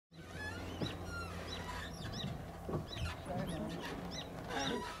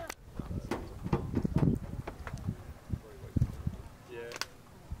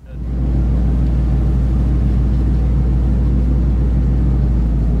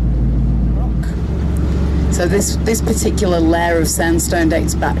So this particular layer of sandstone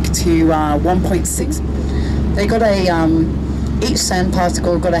dates back to 1.6. They got each sand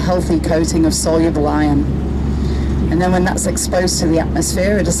particle got a healthy coating of soluble iron, and then when that's exposed to the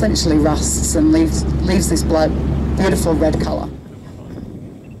atmosphere, it essentially rusts and leaves this beautiful red colour.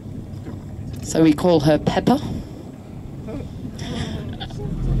 So we call her Pepper.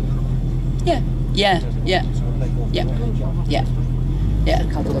 Yeah. A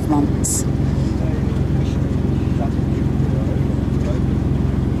couple of months.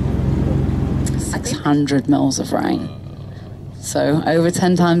 600 mils of rain. So over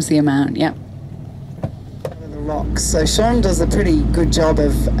 10 times the amount, yep. The rocks. So Sean does a pretty good job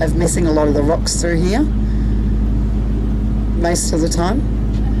of missing a lot of the rocks through here, most of the time.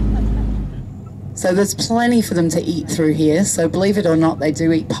 So there's plenty for them to eat through here. So believe it or not, they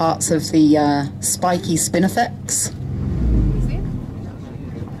do eat parts of the spiky spinifex.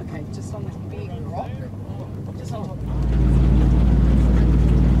 Okay, just on this big rock. Just on.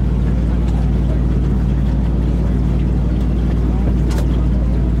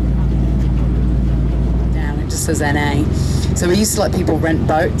 As NA. So we used to let people rent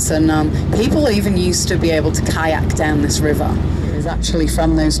boats, and people even used to be able to kayak down this river. It was actually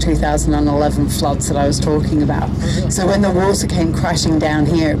from those 2011 floods that I was talking about. So when the water came crashing down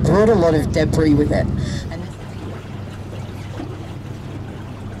here, it brought a lot of debris with it.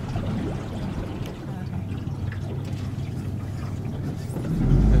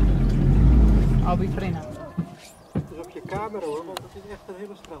 I'll be putting up. Op je camera hoor, want het is echt een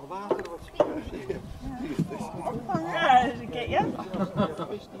hele straal water wat ze krijgen. Ja, get you.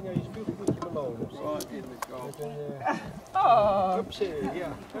 Is die naar je spuuggoedje belonen? Oh. Ja.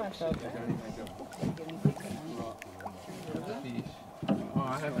 Oh,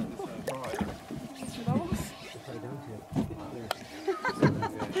 I haven't.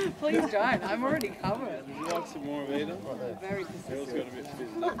 Please don't, I'm already covered. Would you like some more of either? Very persistent. Got a bit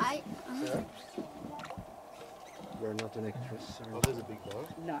busy. You're not an actress. Oh, there's a big boat.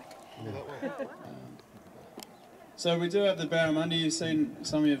 No. So we do have the barramundi. Some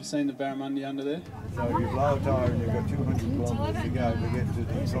of you have seen the barramundi under there? So you blow a tire and you've got 200 kilometres to go to get to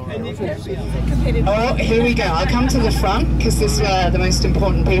the side. Oh, here we go. I'll come to the front because this is where the most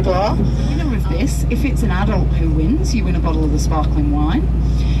important people are. The winner of this, if it's an adult who wins, you win a bottle of the sparkling wine.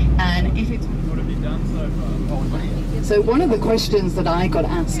 And if it's... What have you done so far? So one of the questions that I got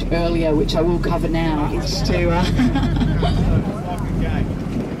asked earlier, which I will cover now, is to... At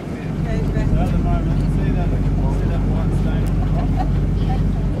the moment, see that one stone on the top?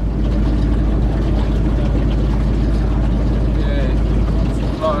 Yeah,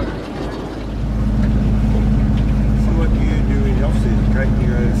 low. So what do you do in the off-season? Take you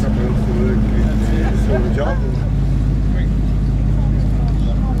go somewhere else to work, you sort of job?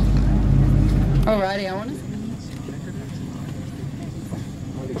 Alrighty, I want to...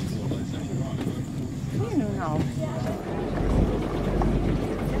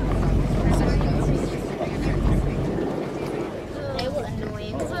 They were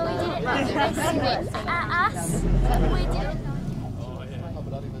annoying. So we did it like this at us. We did it.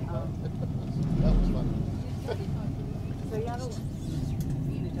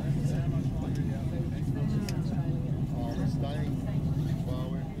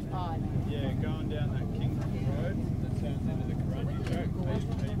 Yeah, going down that King Road that turns into the Karungi Track.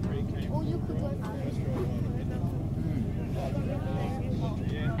 Or you could go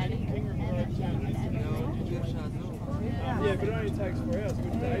yeah, but it only takes 4 hours.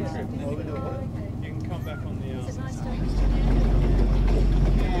 Good day trip. You can come back on the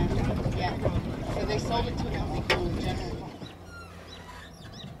Yeah. So they sold it to a company called General.